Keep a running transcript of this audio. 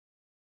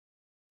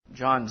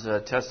John's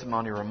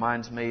testimony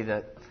reminds me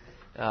that,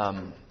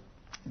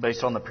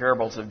 based on the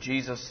parables of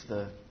Jesus,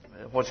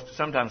 what's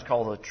sometimes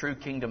called the true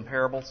kingdom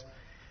parables,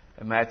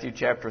 in Matthew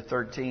chapter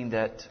 13,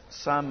 that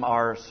some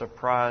are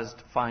surprised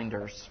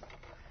finders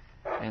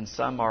and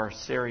some are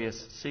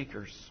serious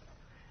seekers.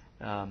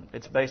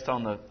 It's based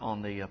on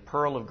the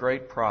pearl of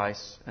great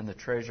price and the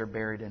treasure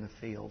buried in a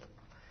field.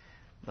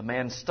 The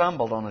man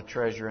stumbled on a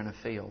treasure in a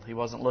field. He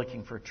wasn't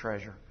looking for a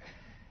treasure.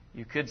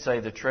 You could say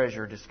the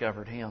treasure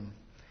discovered him.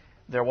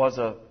 There was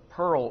a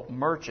pearl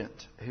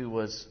merchant who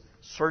was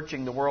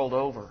searching the world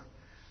over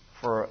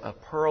for a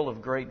pearl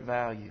of great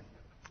value.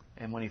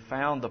 And when he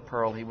found the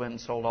pearl, he went and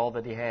sold all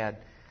that he had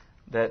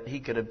that he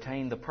could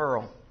obtain the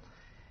pearl.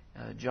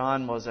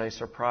 John was a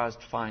surprised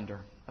finder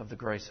of the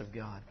grace of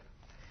God.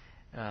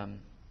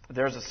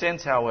 There's a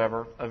sense,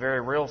 however, a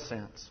very real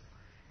sense,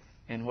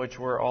 in which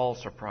we're all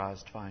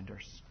surprised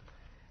finders.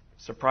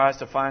 Surprised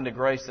to find a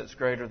grace that's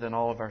greater than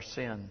all of our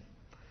sin.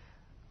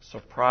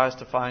 Surprised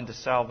to find a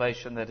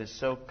salvation that is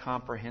so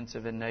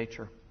comprehensive in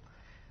nature,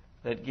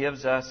 that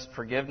gives us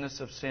forgiveness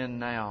of sin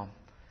now,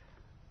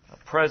 a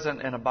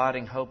present and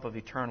abiding hope of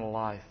eternal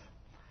life,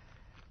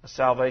 a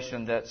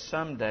salvation that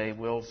someday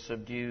will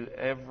subdue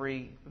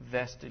every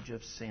vestige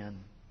of sin,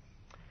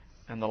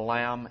 and the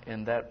Lamb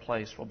in that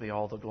place will be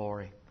all the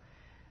glory.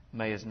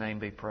 May His name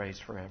be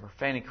praised forever.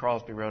 Fanny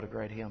Crosby wrote a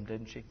great hymn,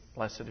 didn't she?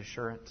 Blessed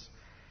Assurance.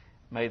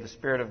 May the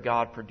Spirit of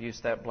God produce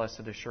that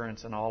blessed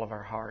assurance in all of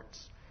our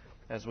hearts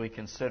as we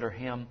consider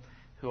Him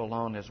who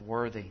alone is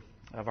worthy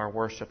of our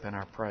worship and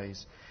our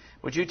praise.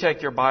 Would you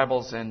take your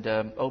Bibles and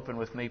open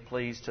with me,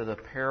 please, to the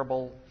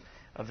parable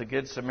of the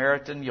Good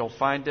Samaritan? You'll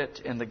find it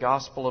in the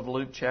Gospel of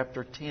Luke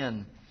chapter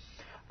 10.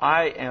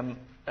 I am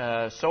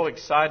so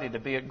excited to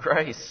be at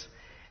Grace,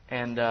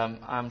 and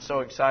I'm so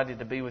excited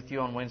to be with you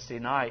on Wednesday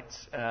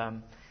nights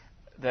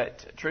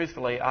that,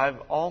 truthfully, I've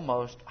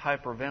almost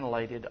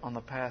hyperventilated on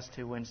the past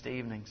 2 Wednesday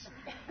evenings.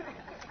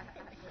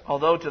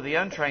 Although to the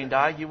untrained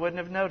eye, you wouldn't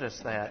have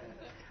noticed that.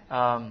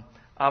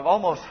 I've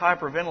almost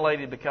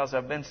hyperventilated because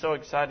I've been so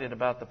excited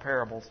about the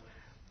parables.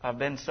 I've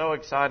been so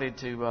excited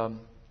to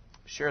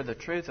share the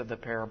truth of the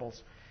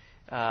parables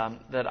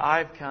that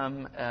I've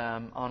come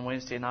on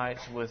Wednesday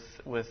nights with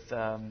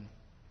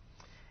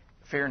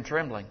fear and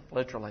trembling,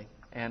 literally.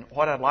 And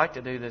what I'd like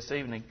to do this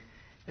evening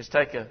is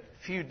take a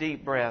few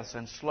deep breaths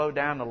and slow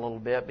down a little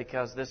bit,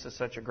 because this is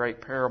such a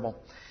great parable.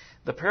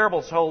 The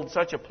parables hold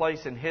such a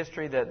place in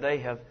history that they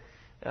have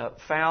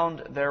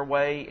found their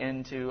way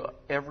into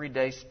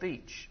everyday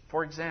speech.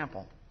 For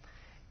example,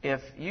 if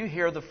you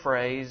hear the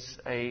phrase,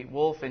 a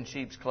wolf in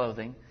sheep's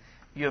clothing,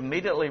 you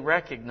immediately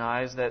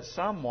recognize that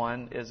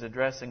someone is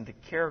addressing the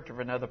character of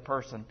another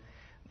person,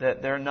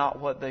 that they're not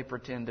what they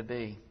pretend to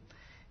be.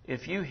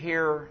 If you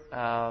hear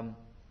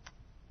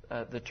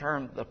the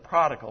term the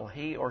prodigal,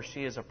 he or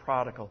she is a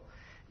prodigal,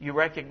 you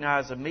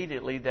recognize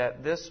immediately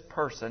that this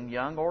person,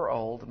 young or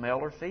old, male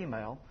or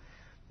female,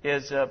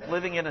 is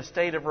living in a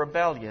state of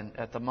rebellion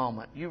at the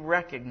moment. You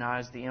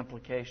recognize the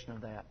implication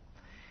of that.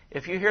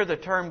 If you hear the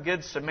term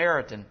Good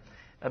Samaritan,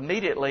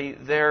 immediately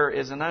there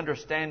is an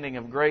understanding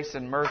of grace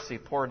and mercy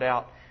poured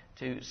out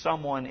to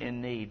someone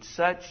in need.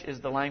 Such is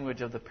the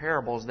language of the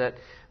parables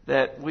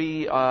that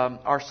we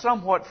are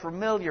somewhat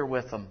familiar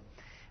with them.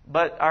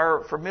 But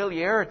our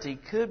familiarity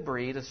could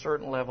breed a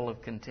certain level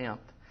of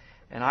contempt.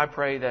 And I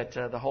pray that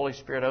the Holy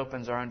Spirit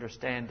opens our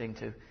understanding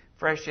to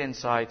fresh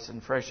insights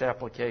and fresh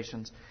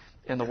applications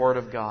in the Word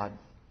of God,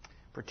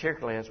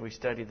 particularly as we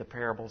study the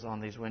parables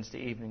on these Wednesday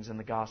evenings in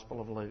the Gospel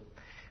of Luke.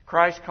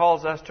 Christ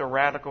calls us to a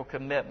radical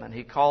commitment.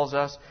 He calls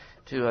us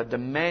to a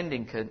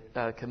demanding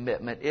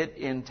commitment. It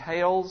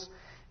entails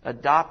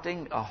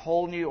adopting a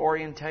whole new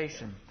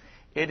orientation.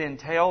 It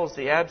entails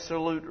the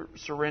absolute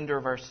surrender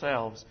of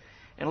ourselves.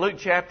 In Luke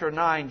chapter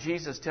 9,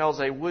 Jesus tells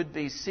a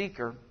would-be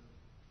seeker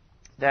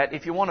that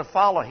if you want to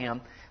follow Him,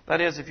 that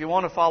is, if you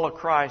want to follow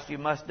Christ, you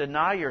must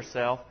deny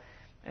yourself.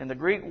 And the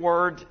Greek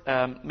word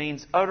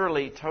means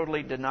utterly,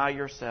 totally deny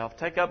yourself.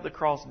 Take up the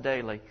cross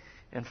daily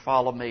and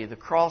follow me. The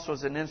cross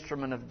was an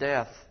instrument of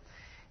death.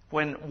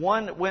 When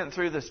one went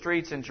through the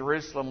streets in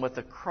Jerusalem with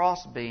a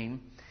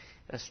crossbeam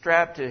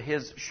strapped to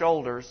his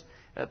shoulders,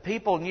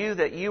 people knew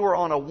that you were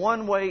on a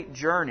one-way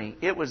journey.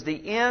 It was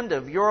the end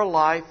of your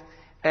life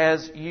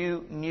as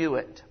you knew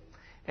it.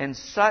 And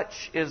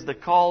such is the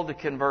call to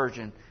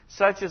conversion.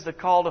 Such is the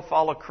call to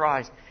follow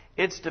Christ.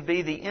 It's to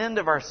be the end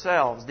of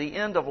ourselves, the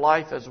end of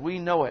life as we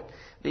know it,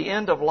 the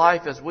end of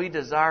life as we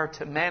desire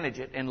to manage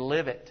it and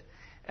live it,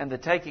 and the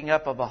taking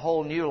up of a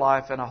whole new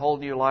life and a whole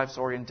new life's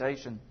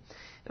orientation.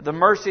 The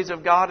mercies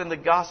of God and the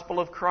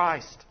gospel of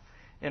Christ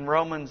in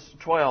Romans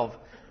 12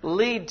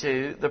 lead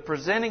to the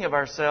presenting of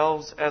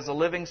ourselves as a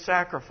living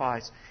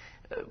sacrifice.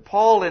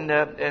 Paul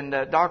and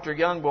Dr.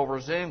 Young will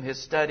resume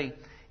his study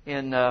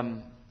in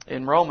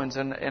Romans,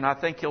 and I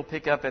think he'll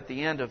pick up at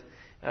the end of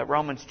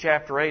Romans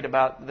chapter 8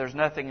 about there's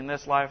nothing in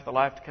this life, the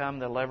life to come,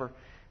 that'll ever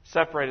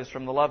separate us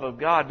from the love of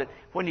God. But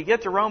when you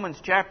get to Romans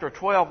chapter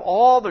 12,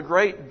 all the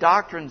great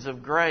doctrines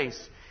of grace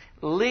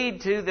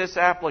lead to this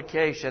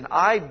application.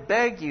 I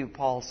beg you,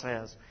 Paul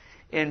says,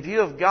 in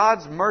view of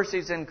God's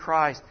mercies in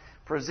Christ,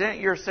 present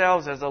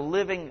yourselves as a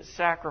living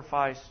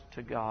sacrifice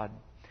to God.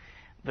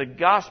 The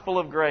gospel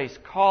of grace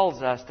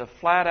calls us to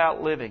flat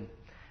out living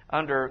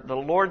under the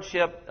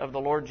lordship of the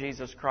Lord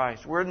Jesus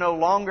Christ. We're no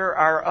longer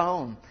our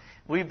own.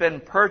 We've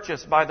been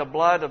purchased by the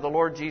blood of the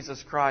Lord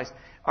Jesus Christ.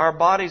 Our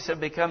bodies have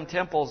become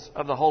temples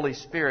of the Holy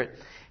Spirit.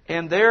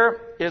 And there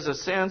is a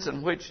sense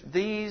in which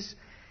these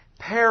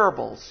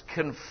parables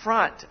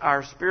confront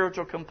our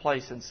spiritual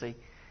complacency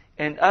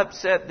and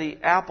upset the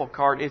apple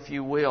cart, if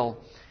you will,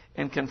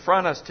 and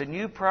confront us to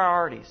new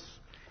priorities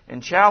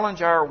and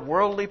challenge our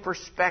worldly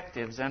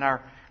perspectives and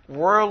our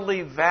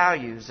worldly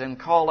values and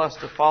call us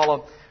to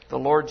follow the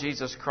Lord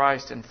Jesus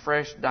Christ in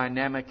fresh,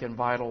 dynamic, and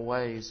vital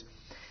ways.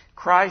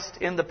 Christ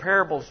in the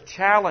parables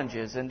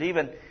challenges and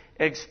even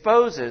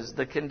exposes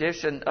the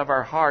condition of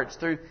our hearts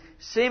through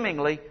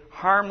seemingly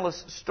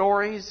harmless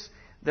stories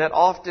that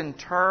often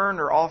turn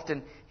or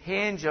often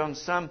hinge on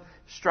some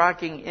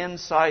striking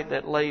insight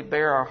that lay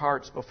bare our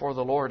hearts before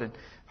the Lord and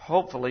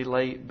hopefully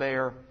lay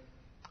bare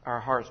our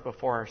hearts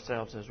before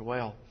ourselves as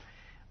well.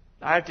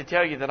 I have to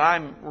tell you that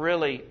I'm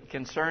really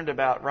concerned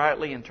about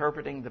rightly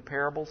interpreting the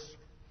parables.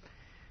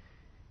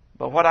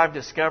 But what I've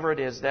discovered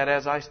is that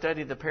as I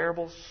study the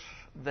parables,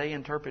 they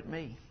interpret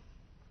me.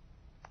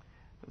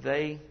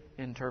 They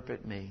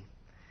interpret me.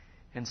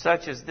 And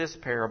such is this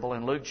parable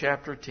in Luke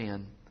chapter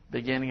 10,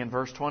 beginning in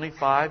verse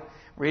 25,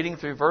 reading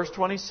through verse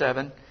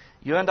 27.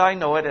 You and I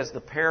know it as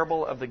the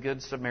parable of the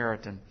Good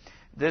Samaritan.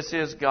 This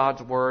is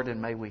God's Word,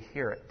 and may we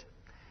hear it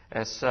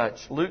as such.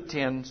 Luke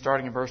 10,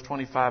 starting in verse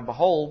 25,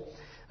 Behold,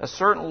 a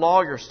certain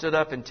lawyer stood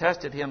up and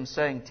tested him,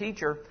 saying,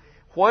 Teacher,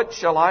 what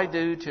shall I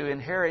do to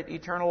inherit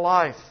eternal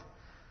life?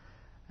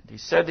 And he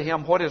said to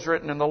him, What is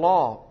written in the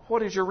law?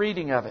 What is your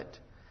reading of it?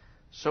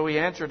 So he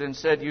answered and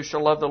said, You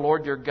shall love the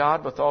Lord your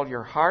God with all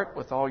your heart,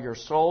 with all your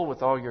soul,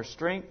 with all your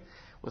strength,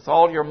 with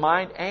all your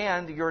mind,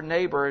 and your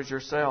neighbor as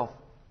yourself.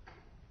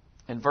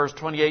 In verse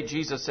 28,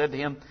 Jesus said to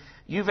him,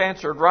 You've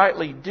answered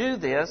rightly, do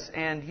this,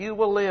 and you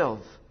will live.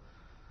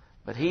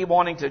 But he,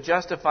 wanting to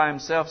justify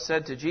himself,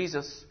 said to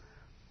Jesus,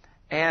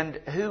 And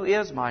who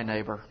is my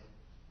neighbor?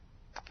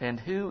 And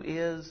who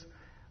is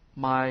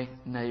my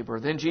neighbor?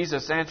 Then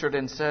Jesus answered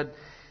and said,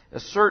 A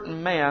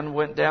certain man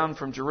went down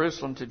from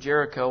Jerusalem to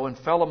Jericho and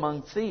fell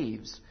among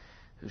thieves,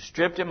 who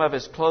stripped him of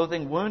his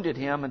clothing, wounded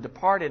him, and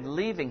departed,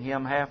 leaving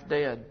him half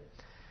dead.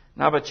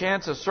 Now by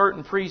chance a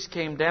certain priest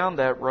came down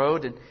that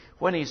road, and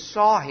when he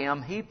saw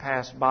him, he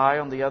passed by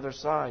on the other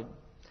side.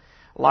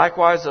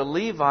 Likewise a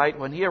Levite,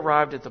 when he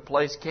arrived at the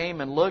place,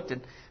 came and looked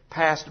and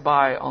passed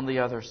by on the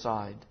other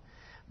side.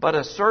 But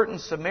a certain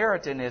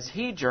Samaritan, as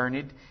he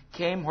journeyed,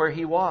 came where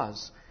he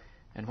was.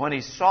 And when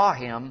he saw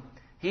him,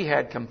 he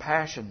had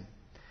compassion.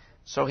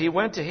 So he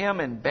went to him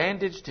and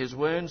bandaged his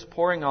wounds,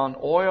 pouring on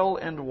oil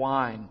and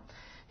wine.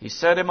 He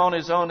set him on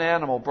his own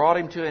animal, brought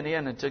him to an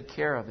inn, and took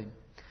care of him.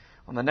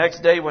 On the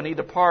next day when he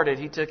departed,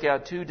 he took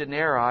out 2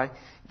 denarii,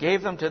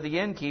 gave them to the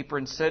innkeeper,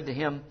 and said to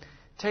him,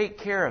 Take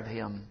care of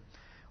him.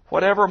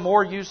 Whatever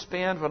more you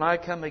spend when I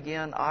come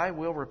again, I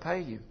will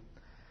repay you.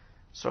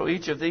 So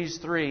which of these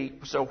three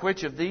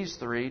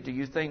do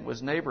you think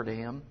was neighbor to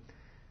him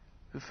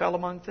who fell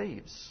among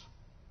thieves?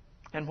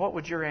 And what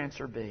would your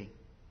answer be?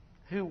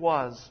 Who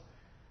was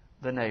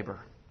the neighbor?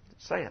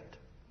 Say it.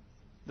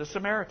 The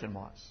Samaritan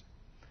was.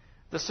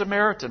 The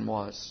Samaritan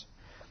was.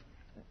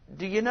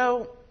 Do you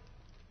know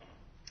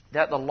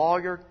that the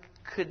lawyer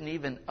couldn't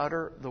even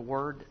utter the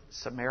word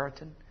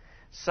Samaritan?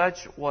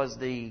 Such was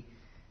the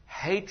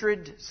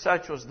hatred,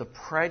 such was the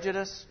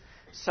prejudice,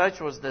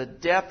 such was the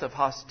depth of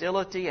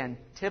hostility and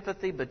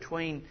antipathy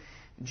between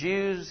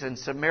Jews and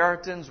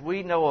Samaritans.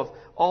 We know of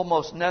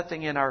almost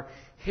nothing in our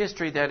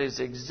history that is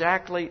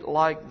exactly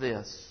like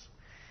this.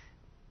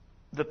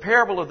 The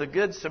parable of the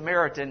Good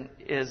Samaritan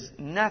is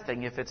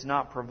nothing if it's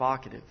not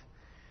provocative,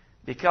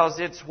 because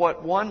it's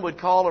what one would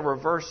call a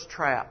reverse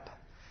trap.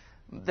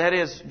 That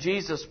is,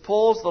 Jesus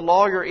pulls the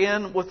lawyer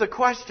in with a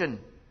question,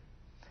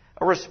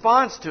 a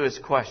response to his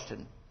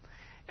question.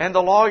 And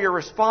the lawyer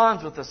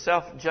responds with a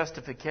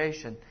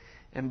self-justification.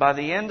 And by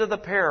the end of the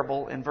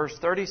parable, in verse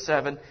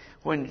 37,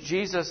 when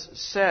Jesus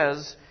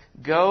says,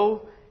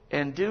 Go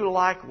and do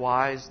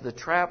likewise, the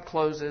trap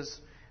closes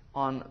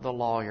on the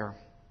lawyer.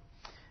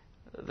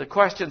 The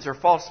questions are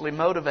falsely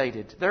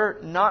motivated. They're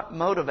not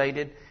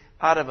motivated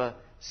out of a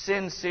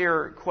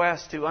sincere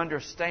quest to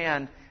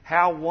understand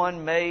how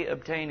one may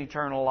obtain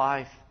eternal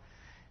life.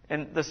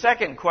 And the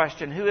second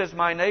question, who is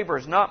my neighbor,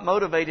 is not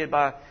motivated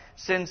by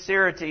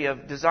sincerity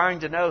of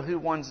desiring to know who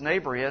one's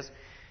neighbor is.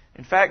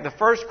 In fact, the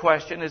first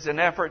question is an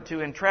effort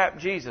to entrap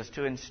Jesus,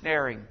 to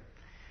ensnare him.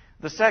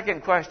 The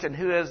second question,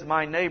 who is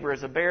my neighbor,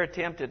 is a bare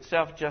attempt at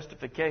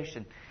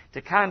self-justification,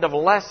 to kind of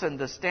lessen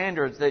the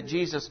standards that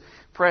Jesus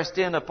pressed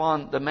in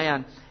upon the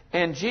man.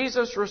 And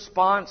Jesus'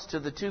 response to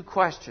the two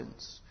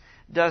questions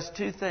does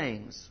two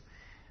things.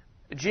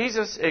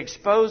 Jesus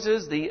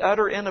exposes the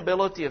utter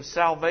inability of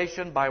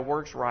salvation by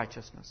works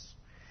righteousness.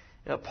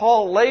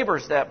 Paul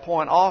labors that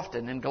point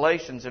often in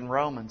Galatians and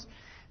Romans.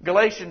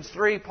 Galatians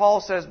 3,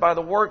 Paul says, By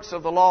the works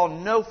of the law,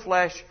 no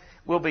flesh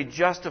will be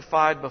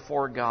justified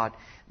before God.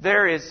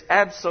 There is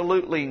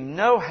absolutely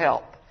no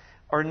help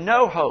or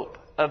no hope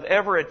of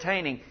ever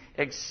attaining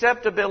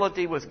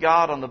acceptability with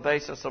God on the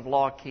basis of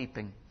law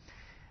keeping.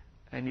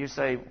 And you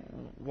say,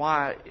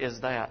 why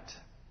is that?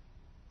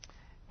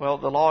 Well,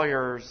 the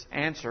lawyer's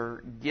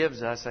answer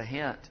gives us a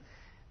hint.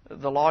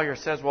 The lawyer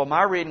says, well,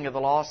 my reading of the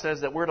law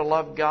says that we're to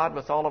love God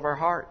with all of our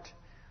heart,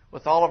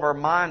 with all of our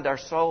mind, our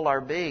soul, our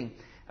being.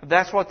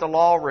 That's what the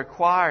law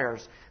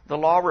requires. The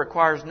law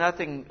requires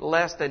nothing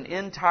less than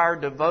entire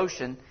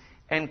devotion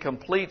and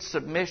complete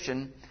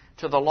submission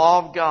to the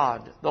law of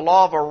God, the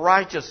law of a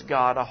righteous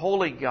God, a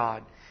holy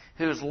God,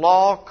 whose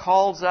law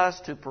calls us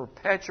to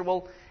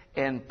perpetual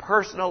and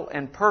personal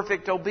and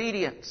perfect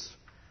obedience.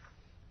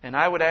 And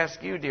I would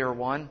ask you, dear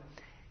one,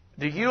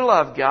 do you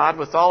love God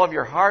with all of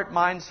your heart,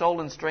 mind, soul,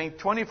 and strength,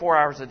 24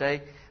 hours a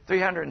day,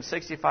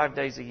 365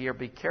 days a year?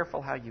 Be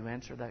careful how you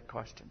answer that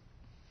question.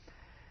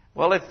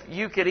 Well, if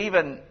you could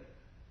even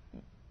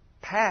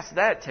pass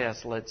that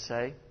test, let's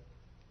say,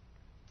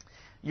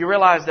 you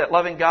realize that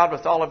loving God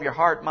with all of your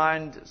heart,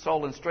 mind,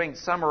 soul, and strength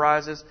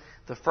summarizes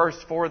the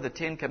first 4 of the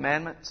 10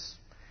 Commandments.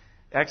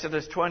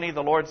 Exodus 20,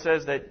 the Lord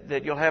says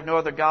that you'll have no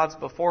other gods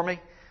before me.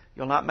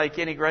 You'll not make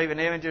any graven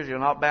images. You'll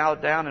not bow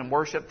down and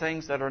worship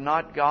things that are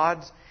not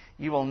gods.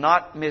 You will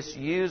not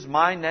misuse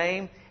my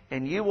name,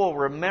 and you will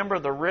remember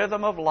the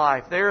rhythm of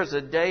life. There is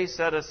a day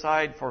set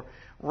aside for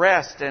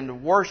rest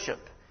and worship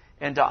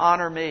and to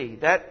honor me.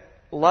 That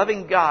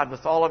loving God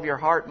with all of your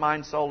heart,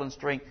 mind, soul, and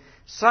strength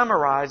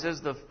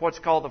summarizes what's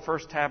called the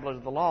first tablet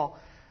of the law,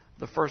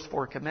 the first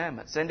 4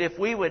 commandments. And if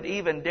we would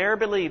even dare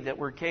believe that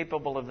we're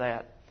capable of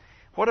that,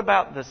 what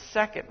about the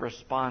second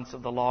response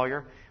of the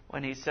lawyer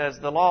when he says,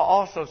 the law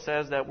also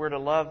says that we're to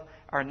love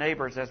our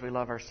neighbors as we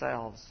love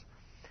ourselves?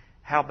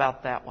 How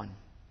about that one?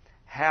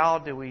 How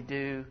do we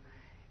do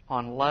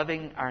on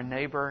loving our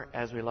neighbor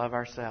as we love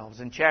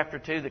ourselves? In chapter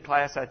 2, the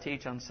class I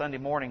teach on Sunday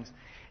mornings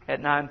at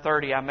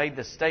 9:30, I made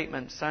the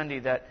statement Sunday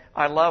that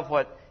I love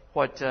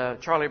what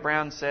Charlie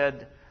Brown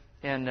said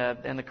in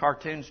the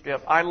cartoon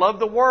strip. I love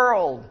the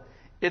world.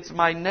 It's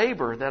my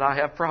neighbor that I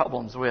have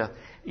problems with.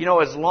 You know,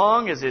 as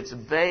long as it's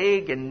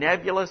vague and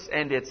nebulous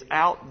and it's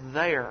out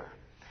there.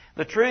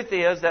 The truth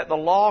is that the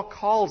law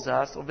calls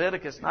us,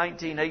 Leviticus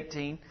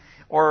 19:18,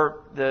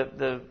 or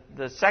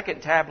the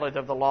second tablet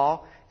of the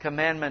law,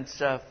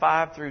 Commandments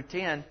 5 through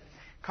 10,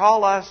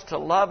 call us to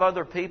love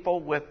other people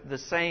with the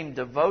same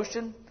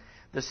devotion,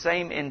 the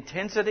same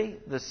intensity,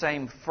 the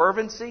same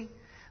fervency,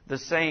 the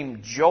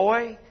same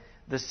joy,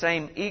 the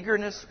same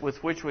eagerness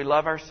with which we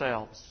love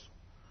ourselves.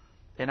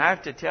 And I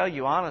have to tell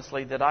you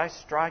honestly that I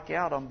strike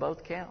out on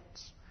both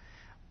counts.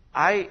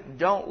 I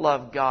don't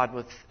love God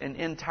with an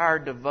entire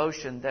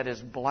devotion that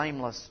is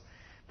blameless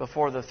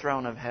before the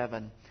throne of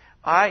heaven.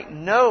 I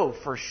know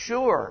for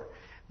sure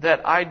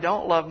that I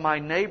don't love my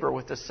neighbor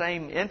with the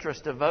same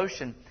interest,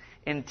 devotion,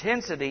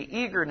 intensity,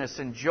 eagerness,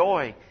 and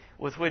joy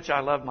with which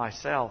I love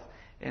myself.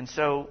 And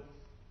so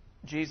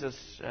Jesus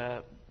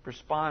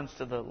responds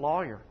to the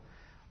lawyer.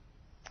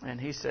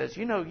 And he says,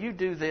 you know, you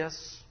do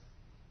this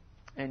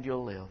and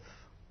you'll live.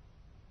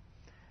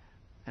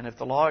 And if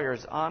the lawyer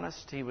is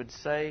honest, he would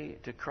say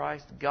to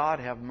Christ, God,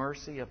 have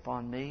mercy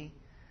upon me.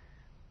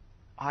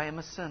 I am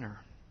a sinner.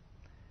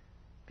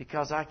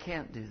 Because I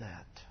can't do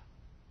that.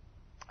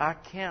 I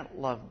can't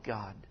love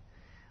God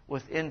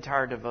with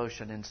entire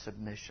devotion and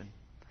submission.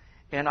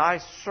 And I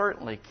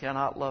certainly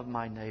cannot love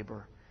my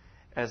neighbor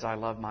as I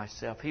love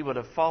myself. He would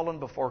have fallen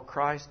before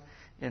Christ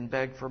and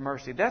begged for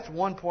mercy. That's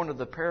one point of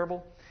the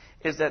parable,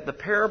 is that the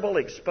parable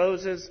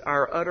exposes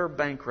our utter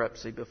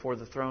bankruptcy before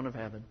the throne of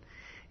heaven.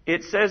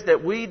 It says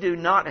that we do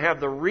not have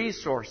the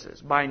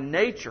resources by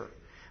nature,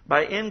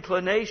 by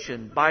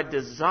inclination, by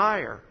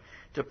desire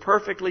to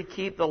perfectly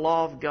keep the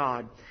law of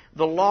God.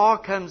 The law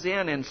comes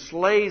in and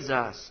slays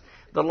us.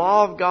 The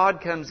law of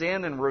God comes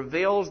in and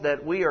reveals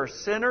that we are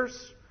sinners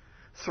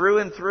through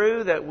and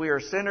through, that we are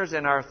sinners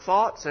in our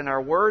thoughts and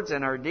our words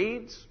and our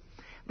deeds,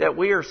 that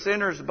we are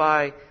sinners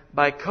by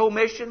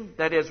commission,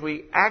 that is,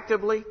 we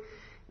actively,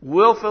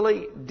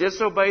 willfully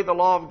disobey the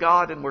law of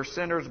God, and we're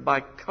sinners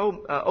by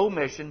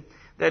omission,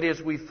 that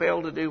is, we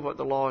fail to do what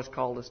the law has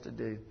called us to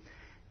do.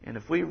 And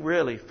if we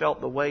really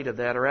felt the weight of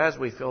that, or as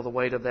we feel the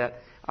weight of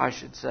that, I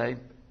should say,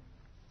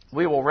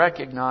 we will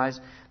recognize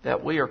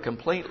that we are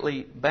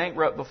completely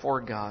bankrupt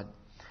before God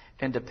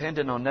and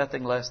dependent on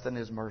nothing less than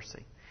His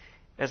mercy.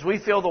 As we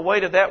feel the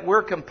weight of that,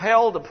 we're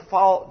compelled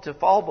to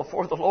fall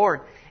before the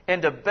Lord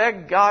and to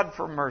beg God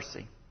for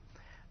mercy.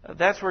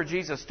 That's where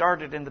Jesus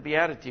started in the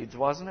Beatitudes,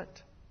 wasn't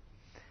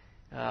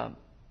it?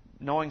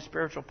 Knowing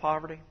spiritual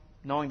poverty,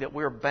 knowing that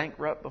we're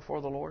bankrupt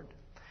before the Lord,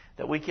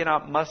 that we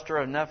cannot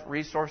muster enough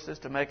resources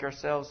to make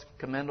ourselves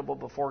commendable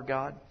before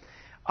God.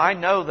 I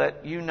know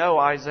that you know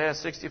Isaiah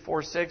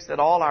 64:6, that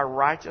all our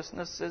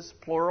righteousnesses,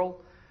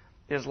 plural,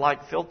 is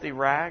like filthy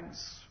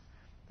rags,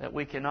 that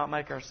we cannot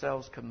make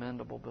ourselves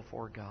commendable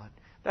before God.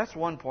 That's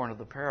one point of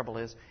the parable,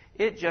 is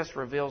it just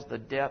reveals the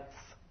depth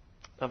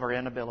of our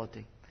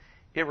inability.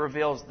 it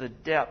reveals the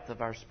depth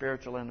of our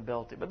spiritual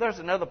inability. But there's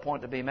another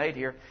point to be made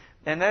here,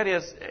 and that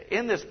is,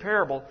 in this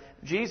parable,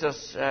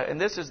 Jesus, and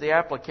this is the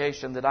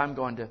application that I'm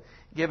going to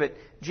give it,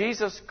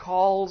 Jesus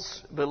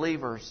calls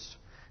believers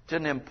to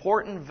an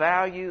important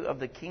value of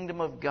the kingdom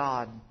of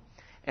God,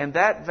 and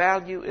that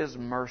value is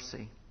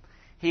mercy.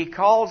 He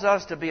calls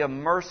us to be a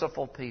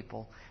merciful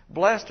people.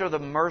 Blessed are the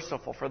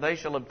merciful, for they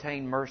shall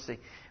obtain mercy.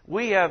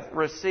 We have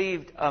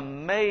received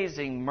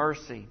amazing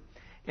mercy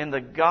in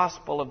the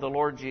gospel of the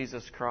Lord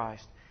Jesus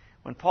Christ.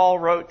 When Paul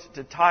wrote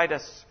to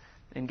Titus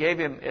and gave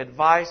him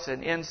advice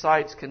and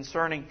insights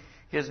concerning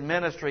his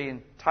ministry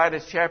in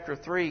Titus chapter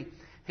 3,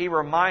 he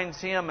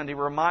reminds him and he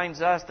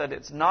reminds us that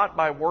it's not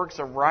by works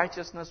of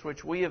righteousness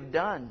which we have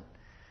done,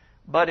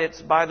 but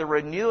it's by the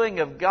renewing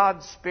of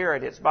God's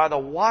Spirit. It's by the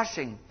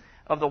washing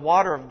of the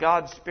water of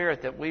God's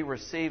Spirit that we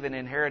receive and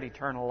inherit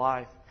eternal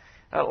life.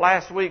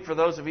 Last week, for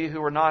those of you who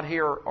were not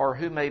here or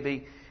who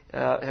maybe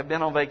have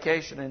been on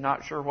vacation and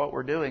not sure what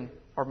we're doing,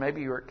 or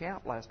maybe you were at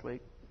camp last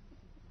week,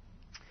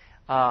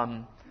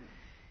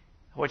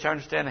 which I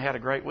understand they had a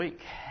great week.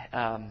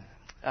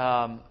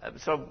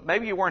 So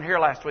maybe you weren't here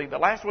last week, but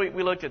last week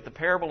we looked at the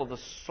parable of the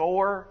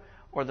sower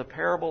or the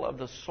parable of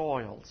the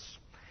soils.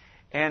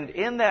 And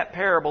in that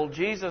parable,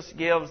 Jesus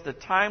gives the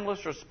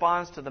timeless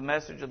response to the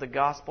message of the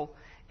gospel.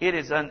 It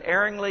is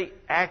unerringly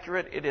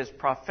accurate. It is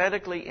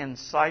prophetically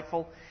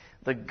insightful.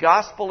 The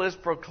gospel is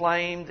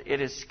proclaimed.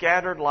 It is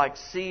scattered like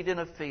seed in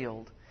a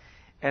field.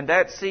 And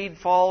that seed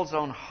falls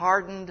on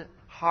hardened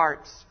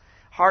hearts,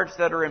 hearts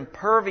that are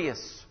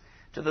impervious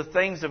to the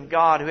things of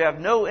God, who have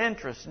no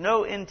interest,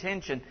 no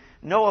intention,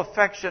 no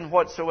affection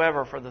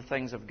whatsoever for the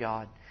things of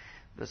God.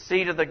 The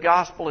seed of the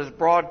gospel is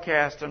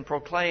broadcast and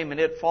proclaimed, and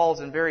it falls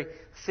in very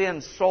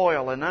thin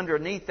soil. And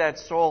underneath that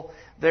soil,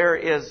 there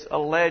is a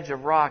ledge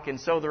of rock. And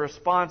so the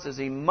response is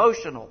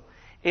emotional.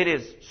 It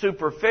is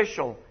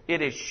superficial.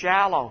 It is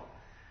shallow.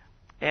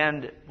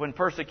 And when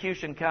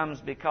persecution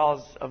comes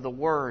because of the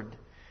Word,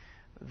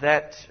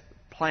 that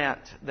plant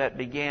that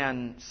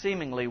began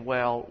seemingly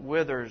well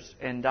withers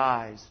and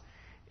dies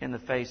in the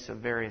face of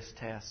various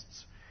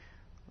tests.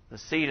 The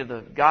seed of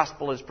the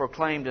gospel is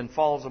proclaimed and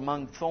falls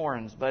among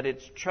thorns, but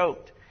it's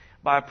choked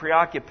by a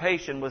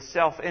preoccupation with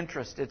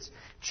self-interest. It's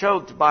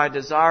choked by a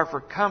desire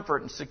for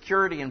comfort and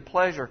security and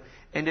pleasure,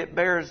 and it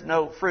bears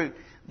no fruit.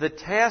 The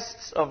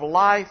tests of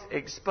life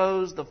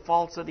expose the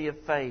falsity of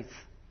faith.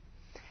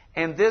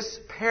 And this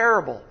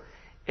parable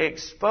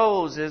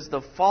exposes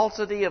the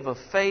falsity of a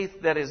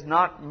faith that is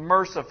not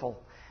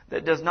merciful,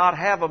 that does not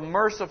have a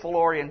merciful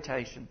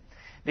orientation.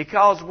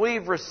 Because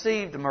we've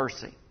received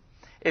mercy.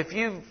 If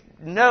you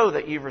know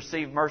that you've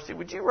received mercy,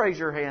 would you raise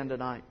your hand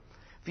tonight?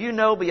 If you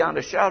know beyond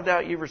a shadow of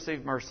doubt you've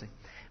received mercy.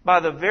 By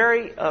the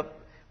very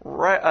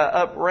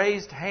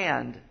upraised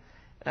hand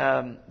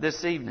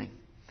this evening,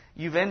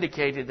 you've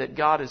indicated that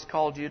God has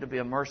called you to be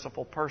a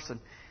merciful person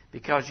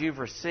because you've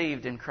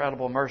received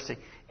incredible mercy.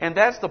 And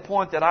that's the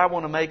point that I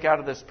want to make out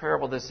of this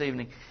parable this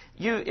evening.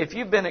 If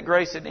you've been at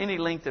Grace in any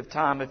length of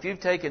time, if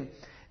you've taken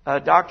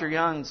Dr.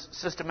 Young's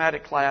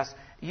systematic class,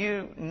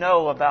 you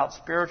know about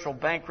spiritual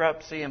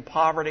bankruptcy and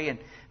poverty and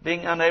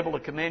being unable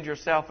to commend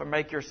yourself or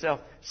make yourself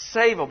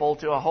savable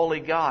to a holy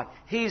God.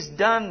 He's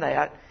done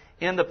that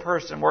in the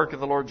person and work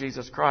of the Lord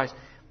Jesus Christ.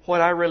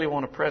 What I really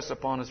want to press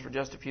upon us for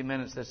just a few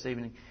minutes this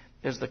evening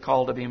is the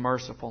call to be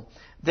merciful.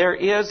 There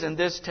is in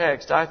this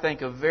text, I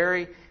think, a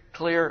very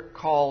clear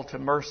call to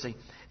mercy.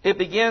 It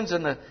begins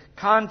in the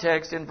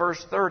context in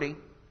verse 30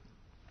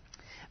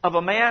 of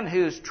a man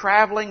who's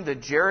traveling the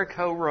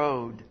Jericho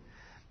road.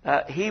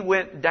 He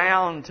went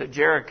down to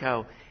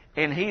Jericho,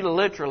 and he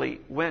literally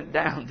went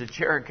down to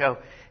Jericho.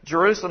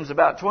 Jerusalem's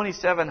about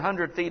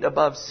 2,700 feet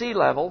above sea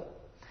level,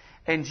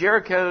 and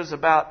Jericho's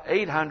about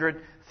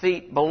 800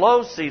 feet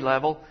below sea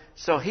level,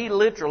 so he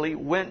literally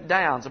went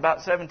down. It's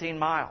about 17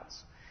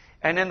 miles.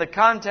 And in the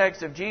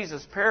context of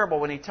Jesus'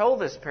 parable, when he told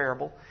this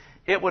parable,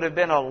 it would have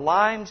been a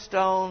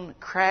limestone,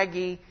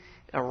 craggy,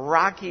 a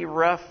rocky,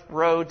 rough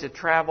road to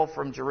travel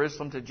from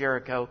Jerusalem to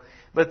Jericho.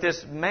 But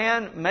this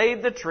man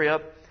made the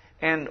trip,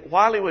 and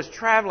while he was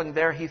traveling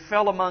there, he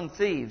fell among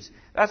thieves.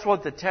 That's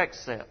what the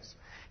text says.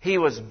 He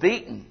was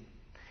beaten.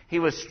 He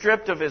was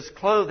stripped of his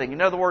clothing.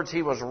 In other words,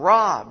 he was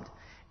robbed,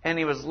 and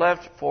he was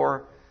left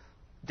for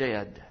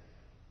dead.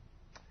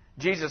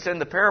 Jesus in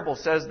the parable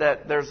says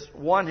that there's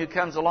one who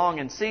comes along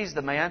and sees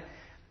the man,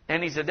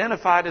 and he's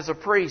identified as a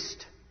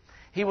priest.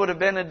 He would have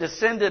been a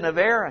descendant of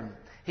Aaron.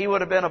 He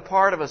would have been a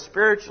part of a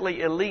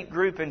spiritually elite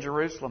group in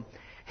Jerusalem.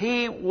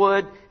 He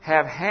would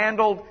have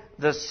handled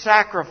the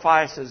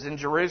sacrifices in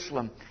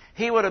Jerusalem.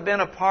 He would have been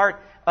a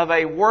part of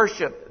a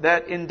worship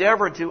that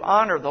endeavored to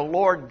honor the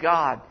Lord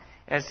God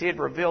as He had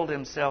revealed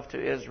Himself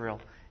to Israel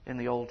in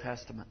the Old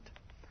Testament.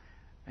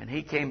 And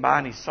he came by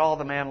and he saw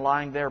the man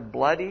lying there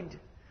bloodied,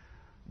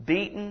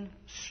 beaten,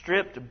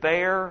 stripped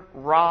bare,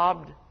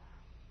 robbed,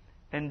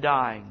 and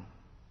dying.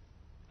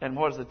 And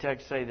what does the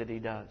text say that he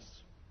does?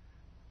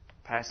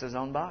 Passes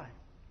on by.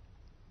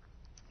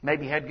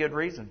 Maybe he had good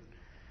reason.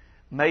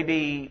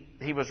 Maybe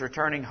he was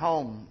returning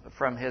home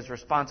from his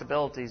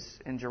responsibilities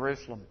in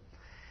Jerusalem.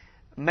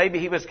 Maybe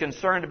he was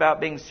concerned about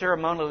being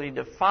ceremonially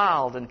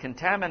defiled and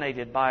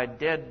contaminated by a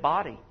dead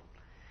body.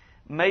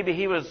 Maybe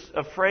he was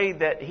afraid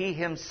that he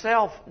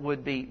himself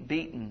would be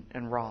beaten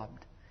and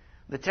robbed.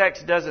 The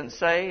text doesn't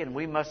say, and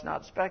we must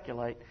not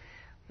speculate.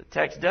 The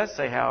text does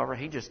say, however,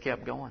 he just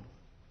kept going.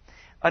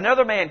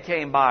 Another man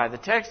came by. The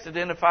text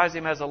identifies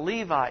him as a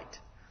Levite.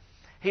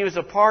 He was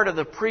a part of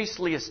the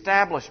priestly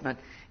establishment.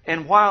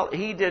 And while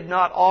he did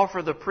not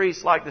offer the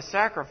priest like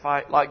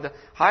the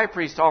high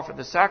priest offered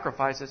the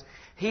sacrifices,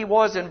 he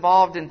was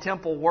involved in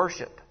temple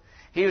worship.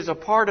 He was a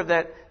part of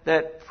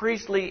that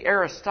priestly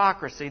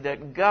aristocracy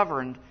that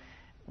governed,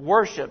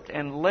 worshipped,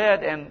 and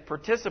led and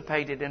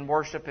participated in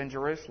worship in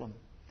Jerusalem.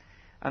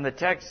 And the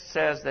text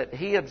says that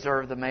he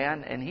observed the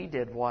man, and he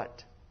did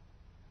what?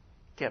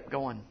 Kept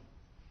going.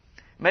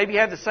 Maybe he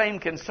had the same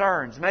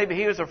concerns. Maybe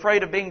he was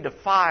afraid of being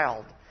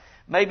defiled.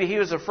 Maybe he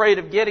was afraid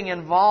of getting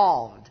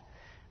involved.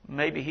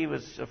 Maybe he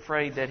was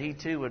afraid that he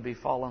too would be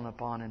fallen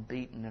upon and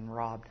beaten and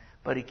robbed.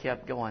 But he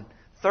kept going.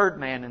 Third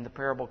man in the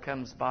parable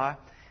comes by.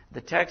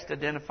 The text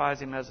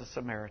identifies him as a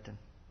Samaritan.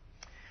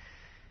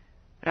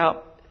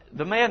 Now,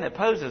 the man that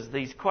poses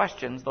these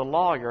questions, the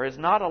lawyer, is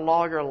not a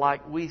lawyer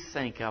like we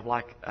think of,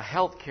 like a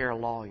healthcare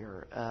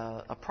lawyer,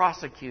 a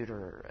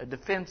prosecutor, a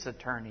defense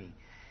attorney.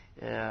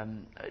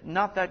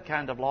 Not that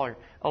kind of lawyer.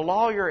 A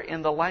lawyer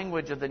in the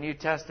language of the New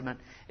Testament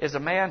is a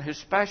man who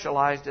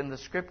specialized in the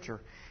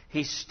Scripture.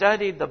 He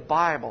studied the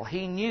Bible.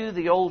 He knew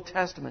the Old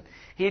Testament.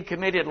 He had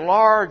committed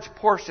large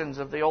portions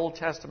of the Old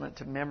Testament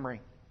to memory.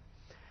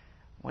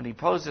 When he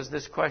poses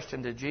this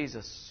question to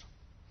Jesus,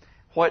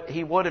 what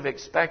he would have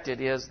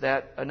expected is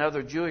that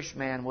another Jewish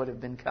man would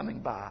have been coming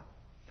by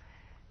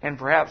and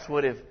perhaps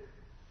would have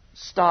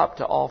stopped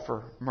to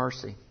offer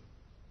mercy.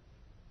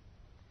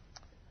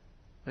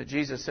 But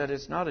Jesus said,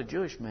 it's not a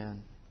Jewish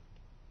man.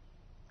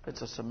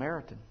 It's a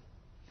Samaritan.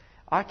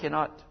 I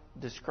cannot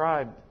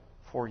describe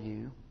for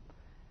you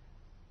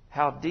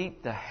how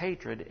deep the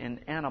hatred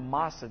and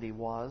animosity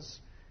was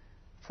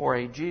for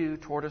a Jew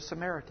toward a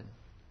Samaritan.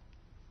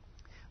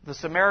 The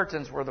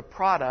Samaritans were the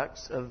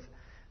products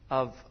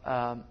of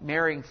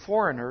marrying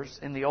foreigners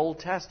in the Old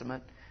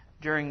Testament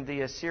during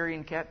the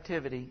Assyrian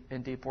captivity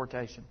and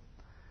deportation.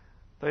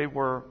 They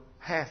were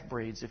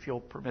half-breeds, if you'll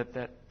permit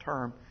that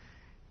term,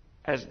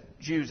 as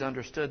Jews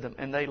understood them,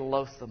 and they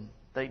loathed them.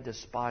 They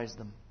despised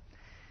them.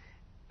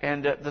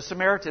 And the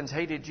Samaritans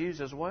hated Jews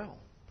as well.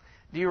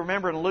 Do you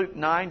remember in Luke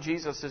 9,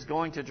 Jesus is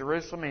going to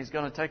Jerusalem and he's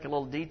going to take a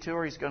little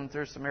detour. He's going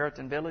through a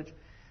Samaritan village.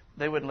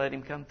 They wouldn't let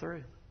him come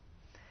through.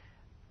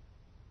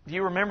 Do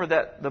you remember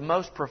that the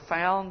most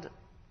profound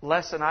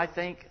lesson, I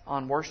think,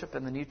 on worship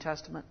in the New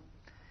Testament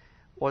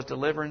was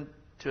delivered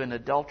to an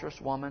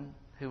adulterous woman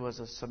who was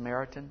a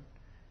Samaritan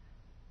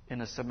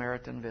in a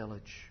Samaritan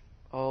village?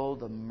 Oh,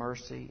 the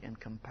mercy and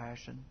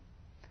compassion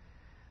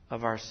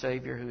of our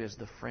Savior, who is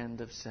the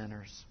friend of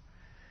sinners.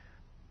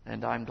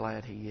 And I'm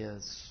glad He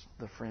is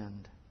the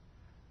friend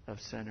of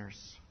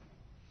sinners.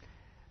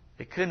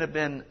 It couldn't have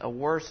been a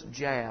worse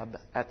jab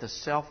at the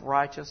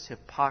self-righteous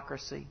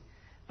hypocrisy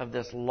of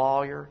this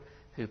lawyer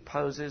who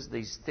poses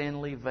these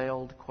thinly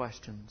veiled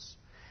questions.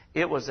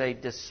 It was a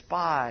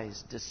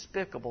despised,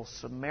 despicable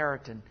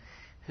Samaritan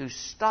who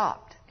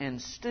stopped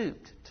and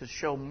stooped to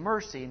show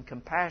mercy and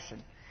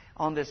compassion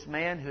on this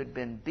man who had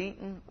been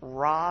beaten,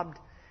 robbed,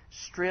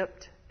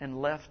 stripped,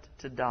 and left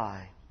to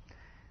die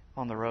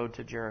on the road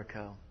to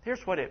Jericho.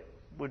 Here's what it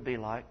would be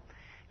like.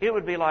 It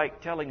would be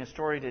like telling a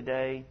story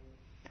today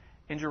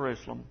in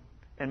Jerusalem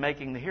and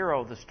making the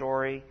hero of the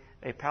story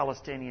a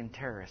Palestinian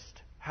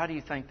terrorist. How do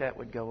you think that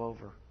would go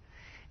over?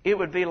 It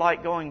would be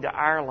like going to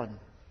Ireland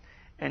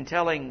and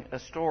telling a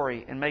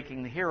story and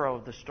making the hero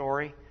of the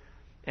story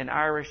an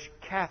Irish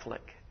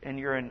Catholic, and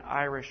you're an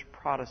Irish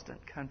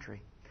Protestant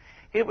country.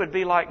 It would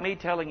be like me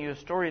telling you a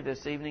story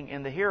this evening,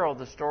 and the hero of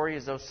the story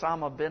is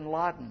Osama bin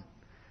Laden.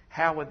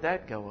 How would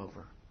that go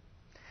over?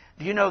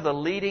 Do you know the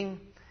leading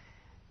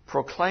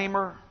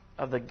proclaimer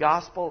of the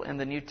gospel in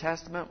the New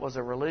Testament was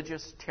a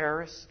religious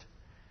terrorist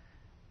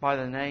by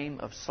the name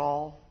of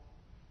Saul,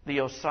 the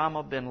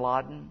Osama bin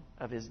Laden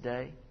of his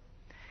day?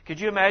 Could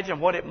you imagine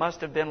what it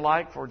must have been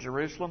like for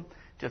Jerusalem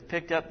to have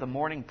picked up the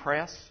morning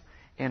press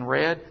and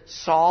read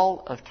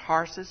Saul of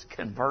Tarsus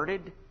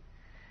converted?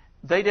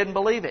 They didn't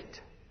believe it.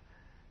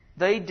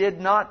 They did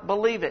not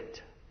believe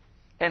it.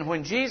 And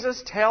when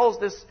Jesus tells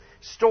this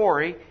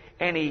story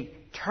and He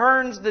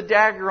turns the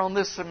dagger on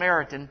this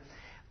Samaritan,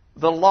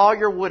 the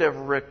lawyer would have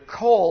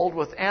recoiled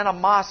with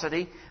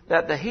animosity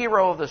that the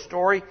hero of the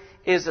story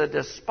is a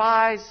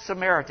despised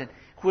Samaritan.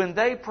 When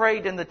they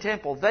prayed in the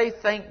temple, they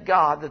thanked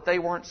God that they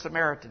weren't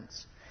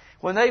Samaritans.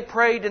 When they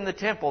prayed in the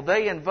temple,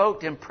 they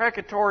invoked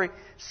imprecatory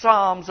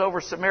psalms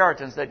over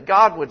Samaritans, that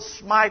God would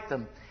smite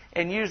them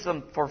and use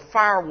them for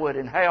firewood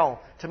in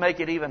hell to make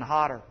it even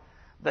hotter.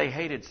 They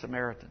hated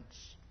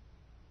Samaritans.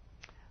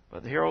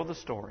 But the hero of the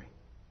story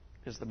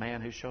is the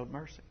man who showed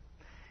mercy.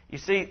 You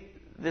see,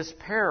 this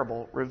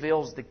parable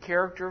reveals the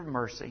character of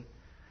mercy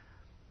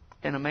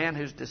in a man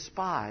who's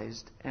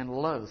despised and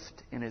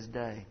loathed in his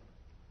day.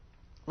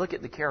 Look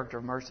at the character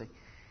of mercy.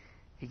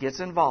 He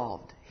gets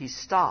involved. He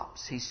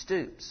stops. He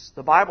stoops.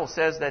 The Bible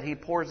says that he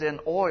pours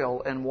in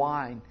oil and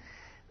wine.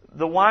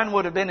 The wine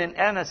would have been an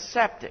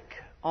antiseptic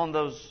on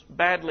those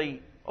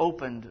badly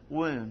opened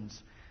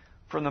wounds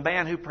from the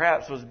man who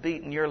perhaps was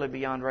beaten nearly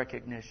beyond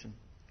recognition.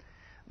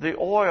 The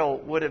oil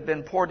would have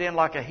been poured in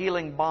like a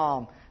healing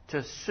balm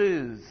to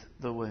soothe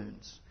the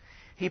wounds.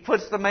 He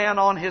puts the man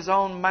on his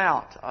own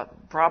mount,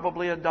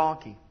 probably a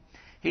donkey.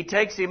 He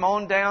takes him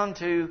on down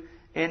to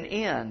an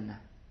inn,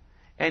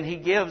 and he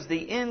gives the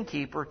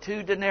innkeeper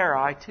 2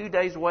 denarii, 2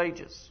 days'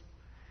 wages.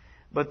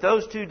 But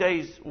those 2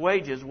 days'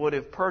 wages would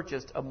have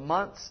purchased a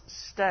month's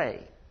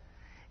stay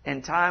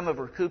and time of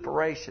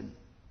recuperation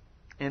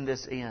in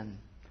this inn.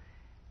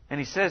 And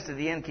he says to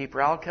the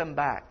innkeeper, I'll come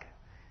back,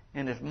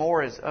 and if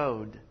more is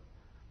owed,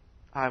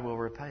 I will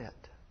repay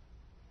it.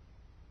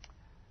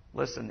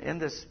 Listen, in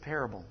this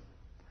parable,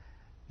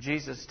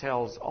 Jesus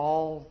tells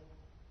all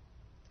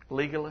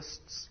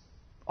legalists,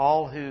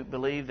 all who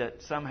believe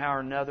that somehow or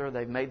another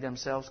they've made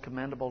themselves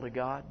commendable to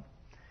God,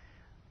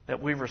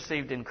 that we've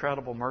received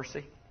incredible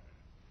mercy.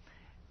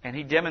 And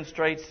He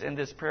demonstrates in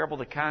this parable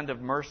the kind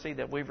of mercy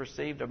that we've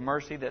received, a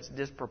mercy that's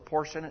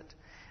disproportionate,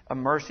 a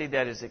mercy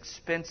that is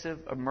expensive,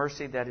 a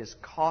mercy that is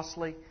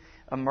costly,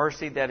 a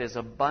mercy that is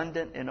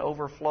abundant and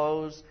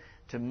overflows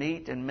to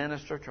meet and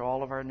minister to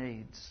all of our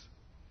needs.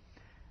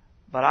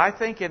 But I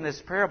think in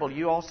this parable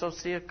you also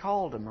see a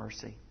call to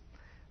mercy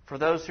for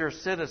those who are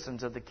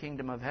citizens of the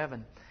kingdom of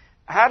heaven.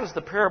 How does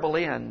the parable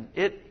end?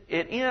 It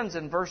ends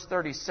in verse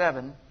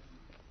 37.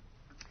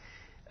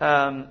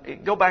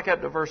 Go back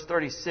up to verse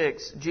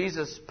 36.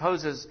 Jesus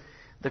poses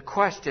the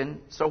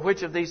question, so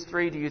which of these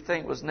 3 do you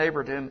think was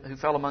neighbor to him who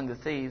fell among the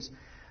thieves?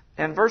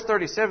 And verse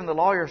 37, the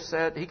lawyer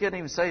said, he couldn't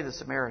even say the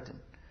Samaritan.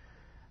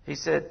 He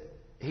said,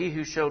 he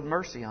who showed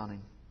mercy on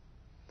him.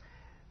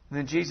 And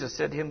then Jesus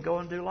said to him, go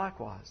and do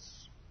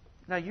likewise.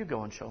 Now you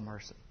go and show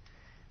mercy.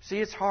 See,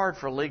 it's hard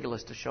for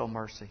legalists to show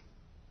mercy.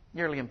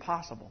 Nearly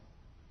impossible.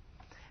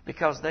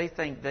 Because they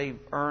think they've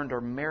earned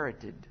or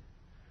merited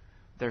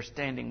their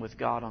standing with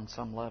God on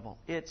some level.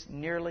 It's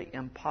nearly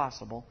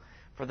impossible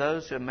for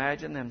those who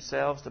imagine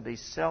themselves to be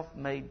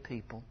self-made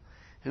people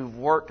who've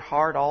worked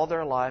hard all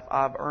their life.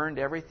 I've earned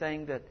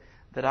everything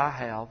that I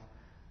have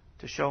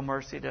to show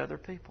mercy to other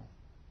people.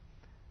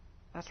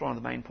 That's one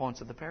of the main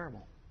points of the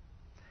parable.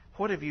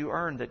 What have you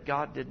earned that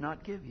God did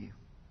not give you?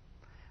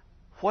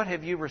 What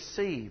have you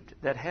received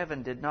that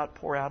heaven did not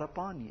pour out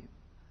upon you?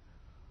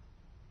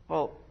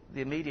 Well,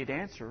 the immediate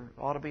answer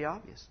ought to be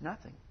obvious.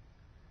 Nothing.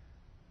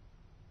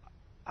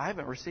 I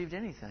haven't received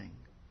anything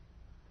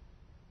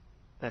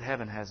that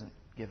heaven hasn't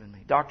given me.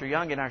 Dr.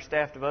 Young in our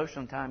staff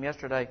devotion time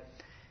yesterday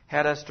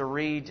had us to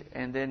read,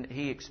 and then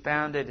he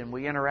expounded and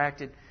we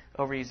interacted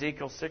over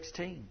Ezekiel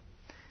 16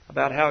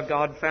 about how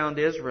God found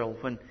Israel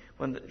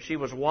when she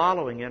was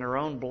wallowing in her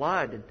own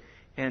blood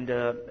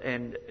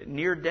and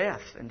near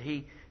death. And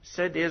He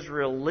said to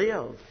Israel,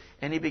 live.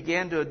 And He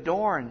began to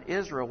adorn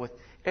Israel with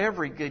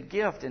every good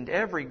gift and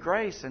every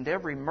grace and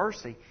every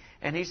mercy.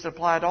 And He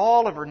supplied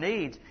all of her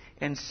needs.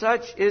 And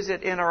such is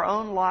it in our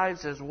own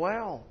lives as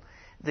well.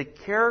 The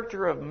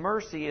character of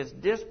mercy is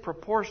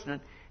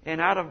disproportionate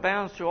and out of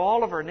bounds to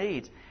all of our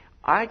needs.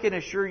 I can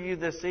assure you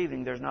this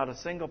evening, there's not a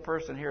single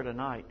person here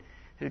tonight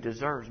who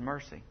deserves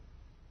mercy.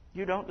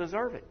 You don't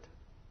deserve it.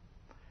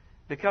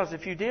 Because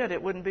if you did,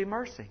 it wouldn't be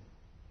mercy.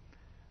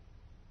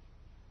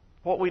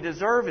 What we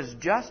deserve is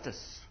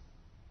justice.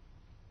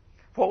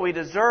 What we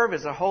deserve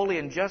is a holy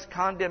and just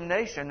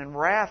condemnation and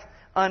wrath,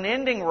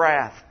 unending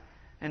wrath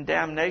and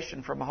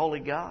damnation from a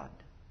holy God.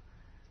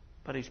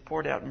 But He's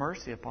poured out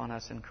mercy upon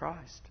us in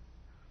Christ.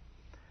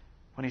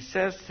 When He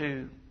says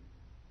to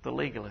the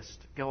legalist,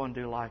 go and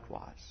do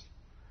likewise,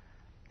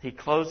 He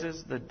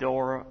closes the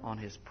door on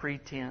his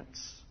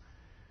pretense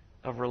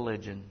of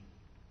religion.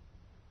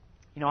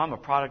 You know, I'm a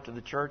product of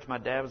the church. My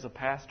dad was a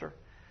pastor.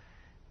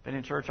 Been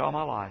in church all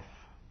my life.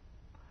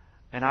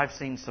 And I've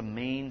seen some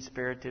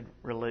mean-spirited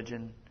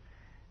religion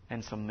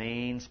and some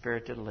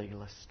mean-spirited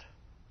legalist.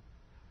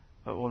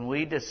 But when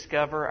we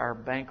discover our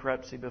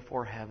bankruptcy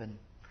before heaven,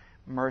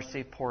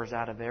 mercy pours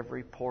out of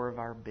every pore of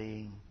our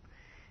being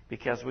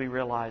because we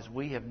realize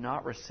we have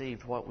not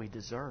received what we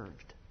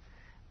deserved.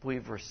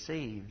 We've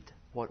received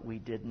what we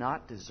did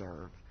not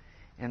deserve.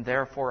 And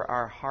therefore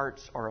our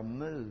hearts are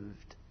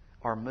moved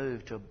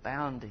to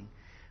abounding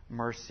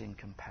mercy and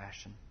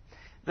compassion.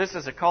 This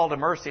is a call to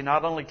mercy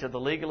not only to the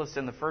legalists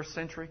in the first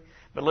century,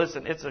 but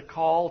listen, it's a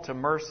call to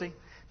mercy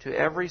to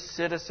every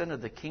citizen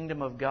of the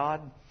kingdom of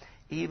God,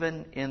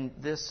 even in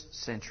this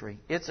century.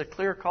 It's a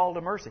clear call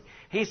to mercy.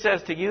 He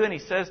says to you and He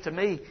says to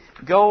me,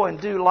 go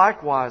and do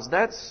likewise.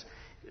 That's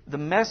the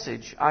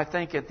message, I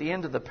think, at the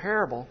end of the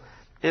parable,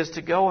 is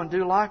to go and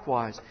do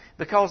likewise.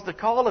 Because the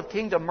call of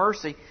kingdom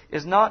mercy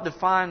is not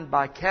defined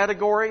by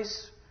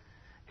categories.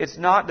 It's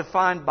not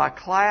defined by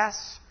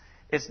class.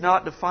 It's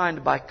not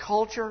defined by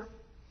culture.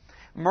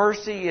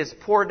 Mercy is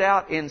poured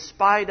out in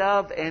spite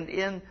of and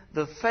in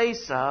the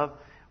face of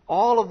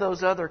all of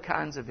those other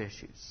kinds of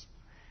issues.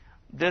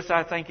 This,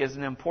 I think, is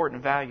an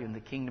important value in the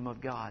kingdom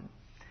of God.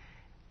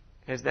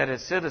 is that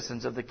as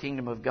citizens of the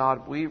kingdom of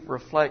God, we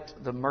reflect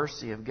the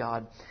mercy of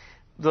God.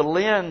 The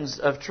lens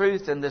of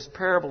truth in this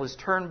parable is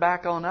turned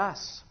back on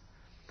us.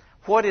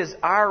 What is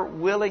our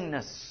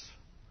willingness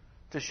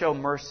to show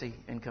mercy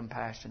and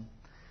compassion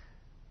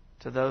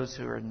to those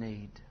who are in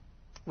need?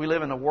 We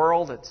live in a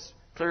world that's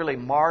clearly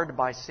marred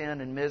by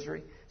sin and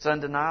misery. It's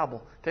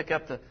undeniable. Pick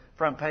up the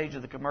front page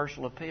of the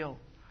Commercial Appeal.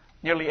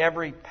 Nearly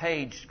every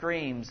page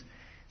screams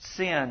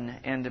sin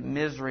and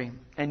misery.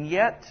 And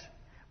yet,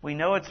 we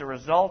know it's a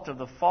result of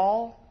the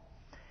fall.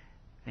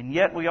 And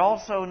yet we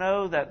also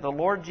know that the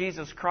Lord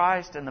Jesus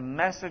Christ and the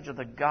message of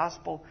the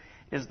gospel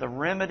is the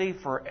remedy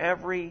for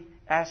every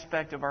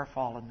aspect of our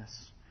fallenness.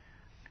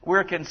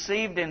 We're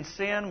conceived in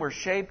sin. We're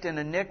shaped in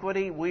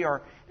iniquity. We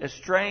are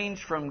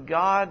estranged from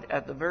God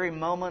at the very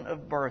moment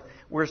of birth.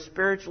 We're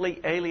spiritually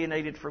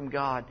alienated from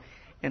God.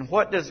 And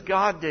what does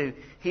God do?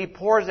 He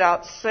pours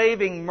out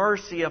saving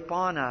mercy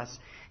upon us.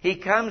 He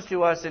comes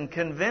to us in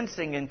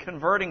convincing and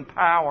converting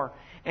power.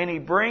 And He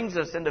brings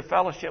us into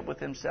fellowship with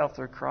Himself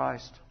through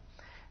Christ.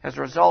 As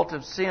a result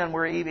of sin,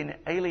 we're even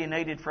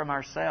alienated from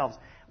ourselves.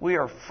 We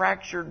are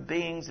fractured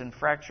beings and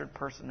fractured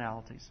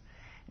personalities.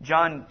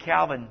 John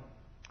Calvin,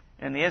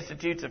 in the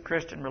Institutes of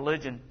Christian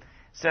Religion,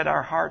 said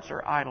our hearts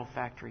are idol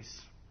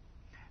factories.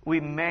 We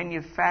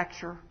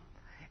manufacture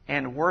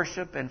and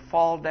worship and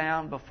fall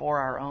down before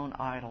our own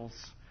idols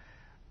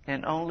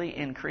and only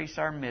increase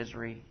our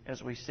misery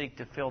as we seek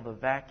to fill the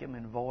vacuum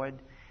and void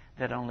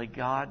that only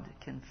God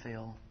can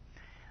fill.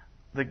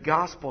 The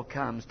gospel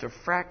comes to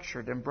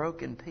fractured and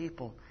broken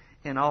people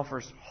and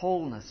offers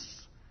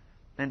wholeness,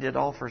 and it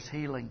offers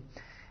healing.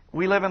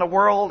 We live in a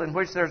world in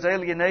which there's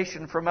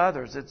alienation from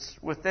others. It's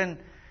within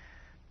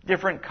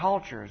different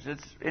cultures.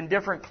 It's in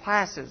different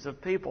classes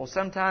of people.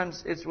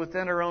 Sometimes it's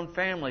within our own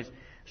families.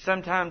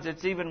 Sometimes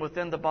it's even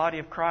within the body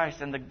of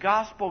Christ. And the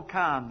gospel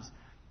comes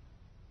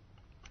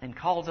and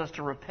calls us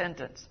to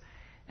repentance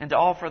and to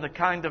offer the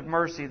kind of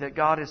mercy that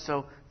God has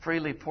so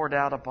freely poured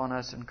out upon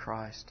us in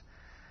Christ.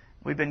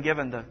 We've been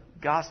given the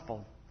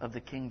gospel of the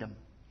kingdom.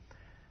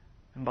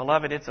 And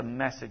beloved, it's a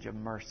message of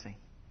mercy.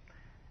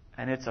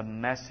 And it's a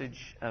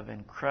message of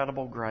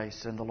incredible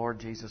grace in the Lord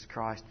Jesus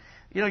Christ.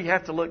 You know, you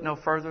have to look no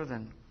further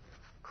than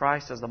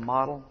Christ as the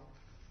model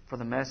for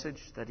the message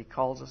that He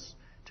calls us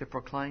to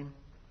proclaim.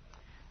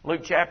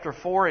 Luke chapter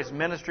 4, His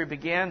ministry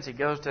begins. He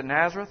goes to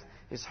Nazareth,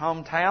 His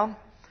hometown.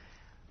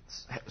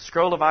 The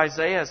scroll of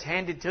Isaiah is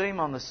handed to Him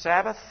on the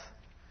Sabbath.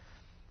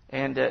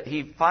 And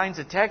He finds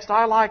a text.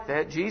 I like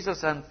that.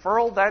 Jesus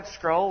unfurled that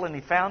scroll and He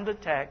found a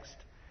text.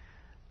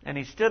 And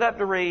He stood up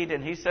to read,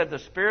 and He said, "The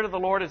Spirit of the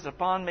Lord is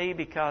upon me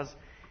because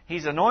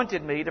He's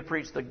anointed me to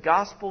preach the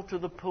gospel to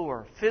the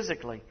poor,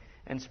 physically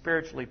and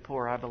spiritually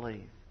poor, I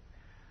believe."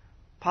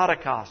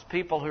 Patakos,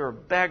 people who are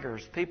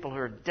beggars, people who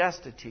are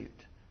destitute,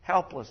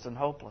 helpless and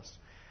hopeless.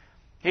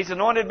 He's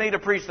anointed me to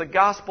preach the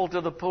gospel to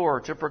the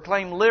poor, to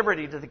proclaim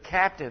liberty to the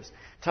captives,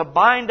 to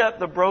bind up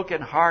the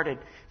brokenhearted,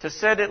 to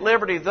set at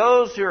liberty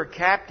those who are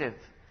captive,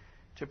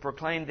 to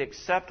proclaim the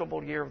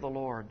acceptable year of the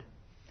Lord.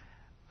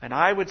 And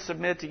I would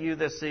submit to you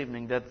this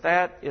evening that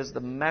that is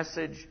the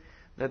message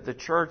that the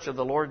Church of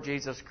the Lord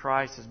Jesus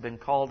Christ has been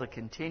called to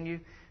continue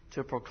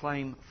to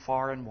proclaim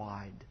far and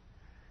wide.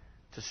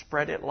 To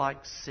spread it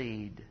like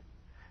seed,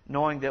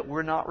 knowing that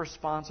we're not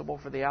responsible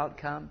for the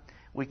outcome.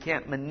 We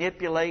can't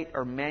manipulate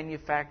or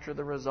manufacture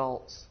the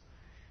results,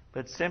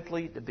 but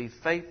simply to be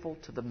faithful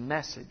to the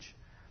message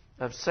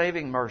of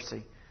saving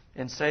mercy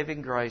and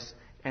saving grace.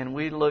 And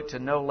we look to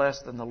no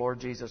less than the Lord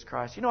Jesus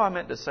Christ. You know, I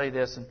meant to say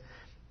this, and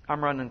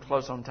I'm running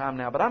close on time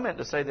now, but I meant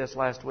to say this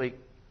last week.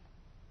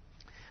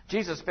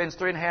 Jesus spends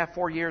 3.5,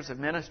 4 years of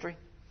ministry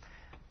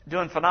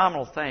doing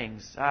phenomenal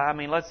things. I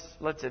mean,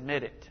 let's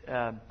admit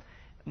it.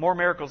 More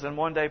miracles in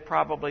one day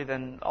probably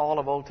than all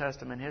of Old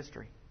Testament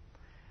history.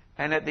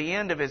 And at the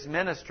end of His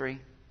ministry,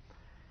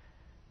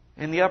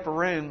 in the upper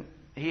room,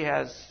 He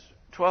has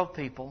 12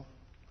 people,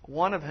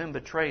 one of whom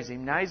betrays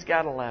Him. Now He's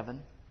got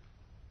 11.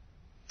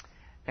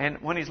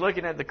 And when He's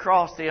looking at the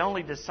cross, the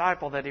only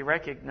disciple that He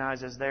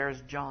recognizes there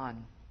is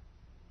John.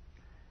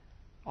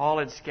 All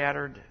had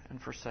scattered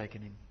and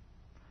forsaken Him.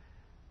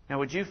 Now,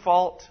 would you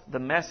fault the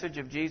message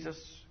of Jesus?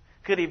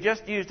 Could He have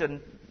just used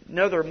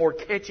another more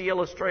catchy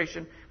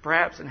illustration,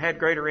 perhaps, and had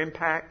greater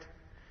impact?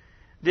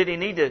 Did He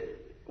need to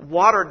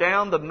water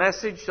down the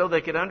message so they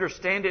could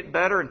understand it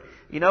better? And,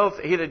 you know, if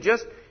He'd have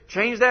just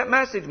changed that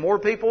message, more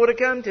people would have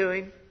come to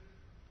Him.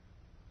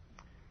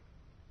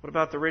 What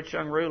about the rich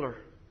young ruler?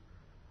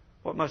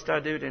 What must I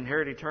do to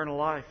inherit eternal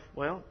life?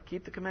 Well,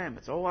 keep the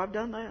commandments. Oh, I've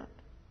done that.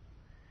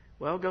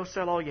 Well, go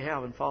sell all you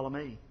have and follow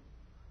me.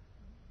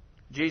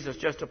 Jesus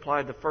just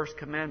applied the first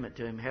commandment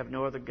to him, have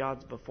no other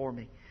gods before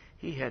me.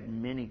 He had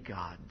many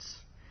gods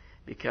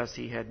because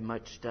he had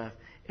much stuff.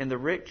 And the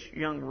rich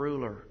young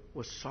ruler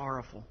was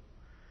sorrowful.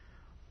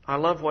 I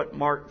love what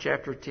Mark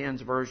chapter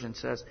 10's version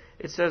says.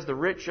 It says the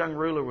rich young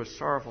ruler was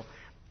sorrowful.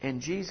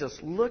 And Jesus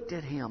looked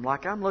at him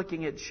like I'm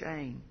looking at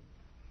Shane.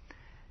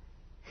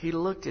 He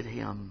looked at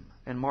him,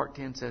 and Mark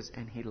 10 says,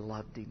 and He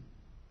loved him.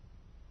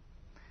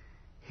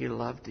 He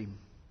loved him.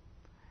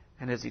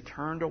 And as He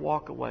turned to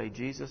walk away,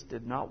 Jesus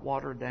did not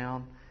water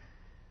down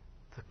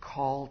the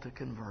call to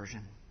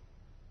conversion.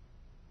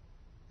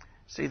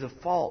 See, the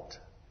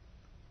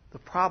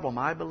problem,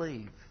 I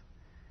believe,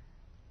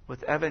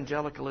 with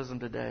evangelicalism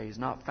today is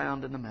not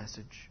found in the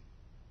message.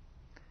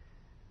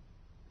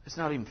 It's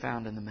not even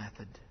found in the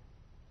method.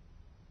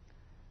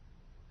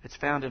 It's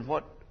found in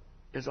what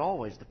is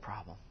always the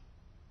problem.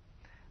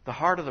 The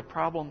heart of the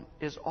problem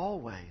is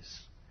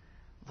always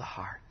the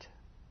heart.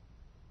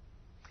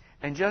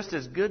 And just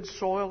as good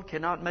soil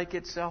cannot make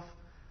itself,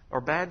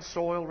 or bad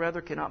soil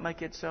rather, cannot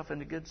make itself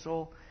into good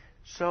soil,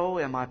 so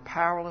am I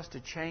powerless to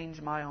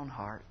change my own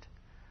heart.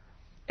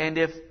 And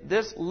if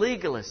this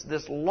legalist,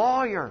 this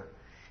lawyer,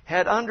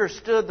 had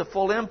understood the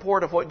full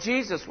import of what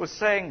Jesus was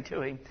saying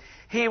to him,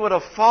 he would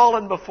have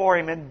fallen before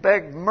Him and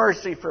begged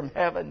mercy from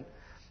heaven.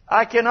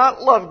 I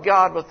cannot love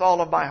God with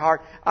all of my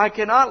heart. I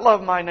cannot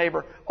love my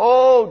neighbor.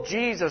 Oh,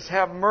 Jesus,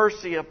 have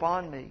mercy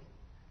upon me.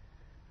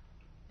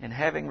 And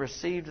having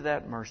received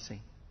that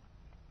mercy,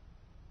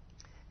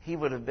 he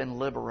would have been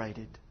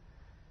liberated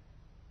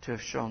to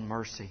have shown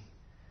mercy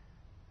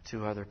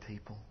to other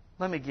people.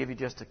 Let me give you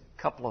just a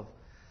couple of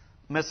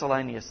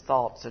miscellaneous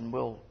thoughts and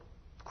we'll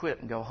quit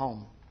and go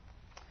home.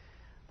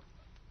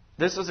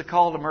 This is a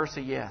call to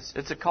mercy, yes.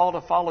 It's a call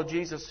to follow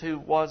Jesus, who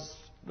was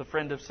the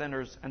friend of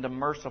sinners and a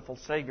merciful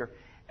Savior,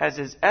 as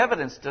is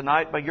evidenced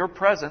tonight by your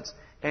presence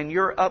and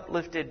your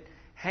uplifted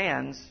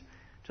hands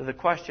to the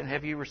question,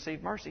 have you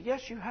received mercy?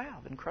 Yes, you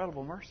have.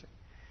 Incredible mercy.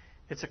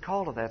 It's a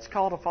call to that. It's a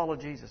call to follow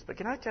Jesus. But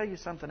can I tell you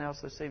something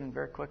else this evening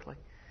very quickly?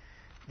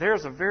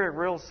 There's a very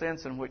real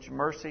sense in which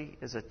mercy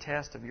is a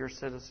test of your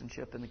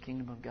citizenship in the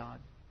kingdom of God.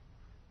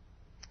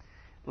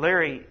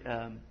 Larry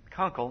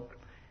Kunkel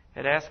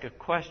had asked a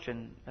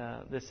question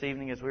this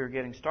evening as we were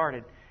getting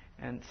started,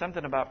 and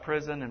something about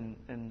prison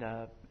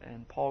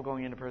and Paul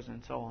going into prison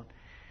and so on.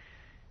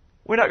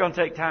 We're not going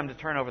to take time to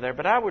turn over there,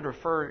 but I would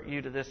refer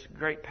you to this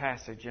great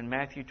passage in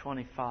Matthew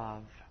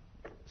 25,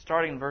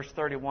 starting in verse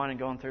 31 and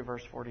going through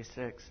verse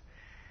 46.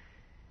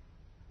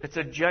 It's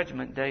a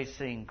judgment day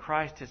scene.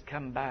 Christ has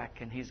come back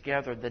and He's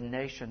gathered the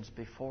nations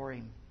before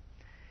Him.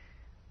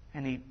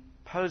 And He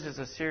poses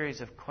a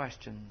series of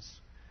questions.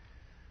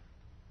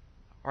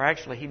 Or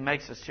actually, He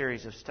makes a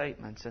series of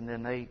statements and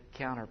then they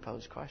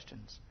counterpose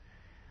questions.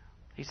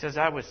 He says,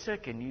 I was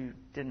sick and you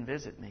didn't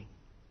visit me.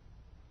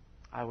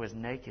 I was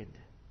naked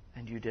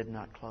and you did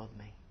not clothe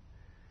me.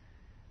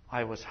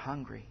 I was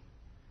hungry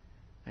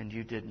and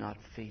you did not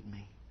feed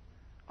me.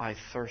 I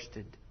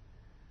thirsted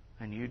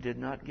and you did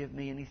not give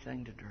me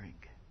anything to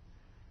drink.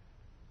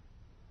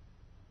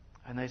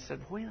 And they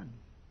said, when?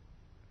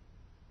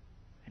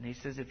 And He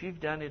says, if you've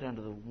done it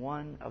unto the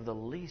one of the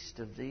least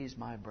of these,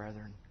 my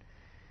brethren,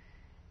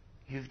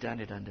 you've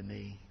done it unto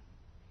me.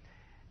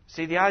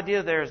 See, the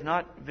idea there is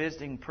not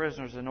visiting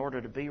prisoners in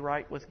order to be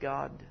right with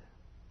God,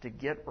 to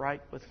get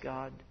right with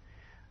God.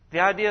 The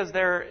idea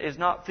there is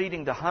not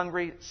feeding the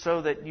hungry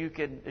so that you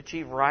can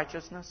achieve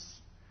righteousness.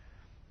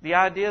 The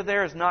idea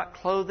there is not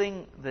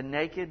clothing the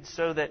naked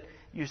so that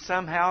you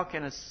somehow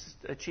can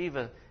achieve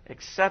an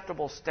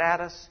acceptable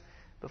status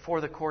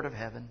before the court of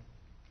heaven.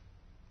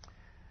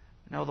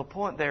 No, the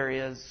point there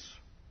is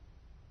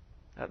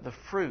that the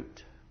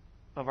fruit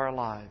of our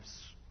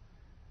lives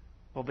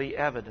will be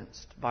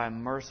evidenced by a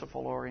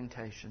merciful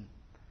orientation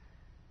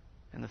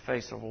in the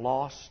face of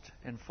lost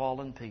and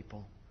fallen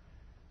people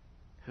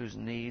whose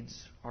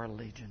needs are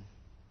legion.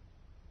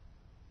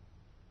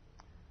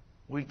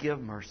 We give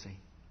mercy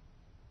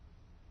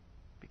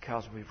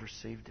because we've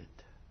received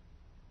it.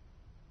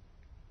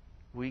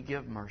 We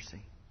give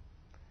mercy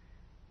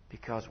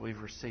because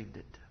we've received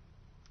it.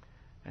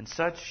 And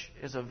such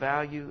is a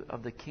value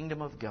of the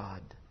kingdom of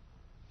God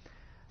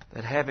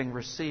that having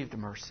received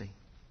mercy,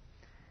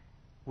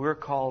 we're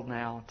called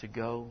now to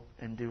go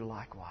and do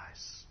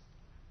likewise,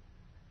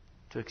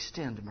 to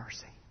extend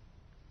mercy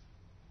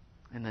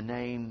in the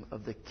name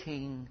of the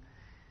King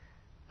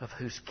of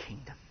whose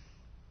kingdom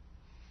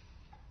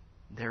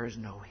there is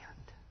no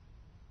end,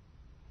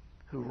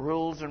 who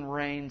rules and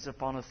reigns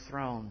upon a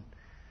throne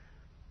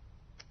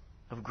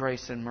of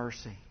grace and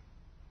mercy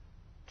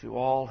to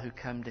all who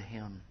come to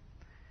Him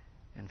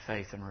in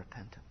faith and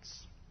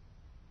repentance.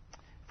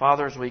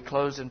 Father, as we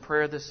close in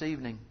prayer this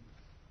evening,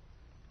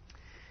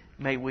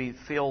 may we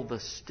feel the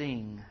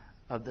sting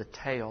of the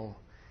tale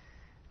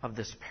of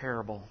this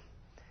parable.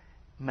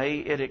 May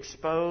it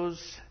expose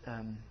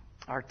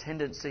our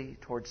tendency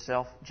towards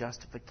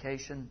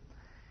self-justification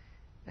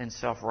and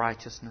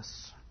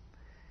self-righteousness,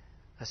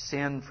 a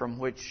sin from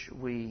which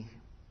we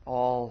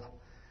all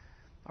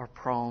are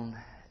prone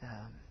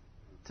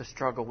to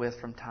struggle with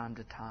from time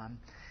to time.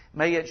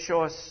 May it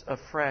show us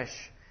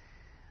afresh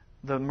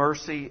the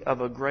mercy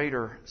of a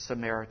greater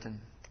Samaritan,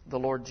 the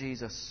Lord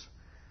Jesus.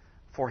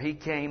 For He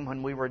came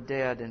when we were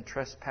dead in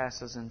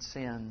trespasses and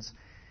sins,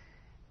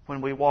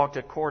 when we walked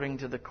according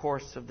to the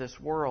course of this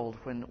world,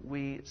 when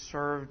we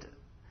served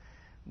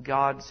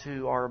gods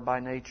who are by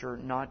nature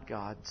not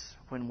gods,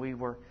 when we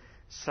were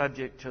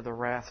subject to the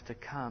wrath to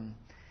come.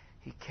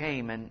 He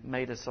came and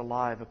made us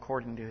alive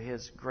according to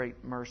His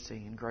great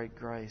mercy and great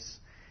grace.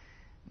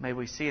 May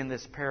we see in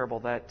this parable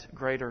that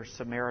greater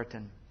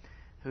Samaritan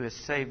who has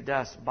saved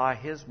us by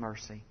His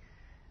mercy.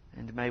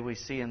 And may we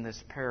see in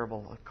this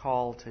parable a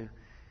call to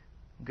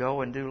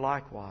go and do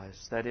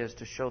likewise. That is,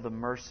 to show the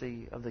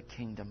mercy of the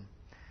kingdom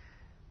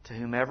to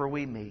whomever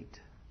we meet,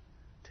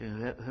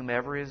 to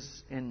whomever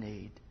is in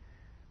need,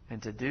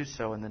 and to do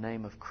so in the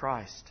name of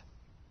Christ,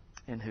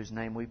 in whose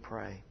name we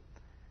pray.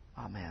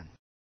 Amen.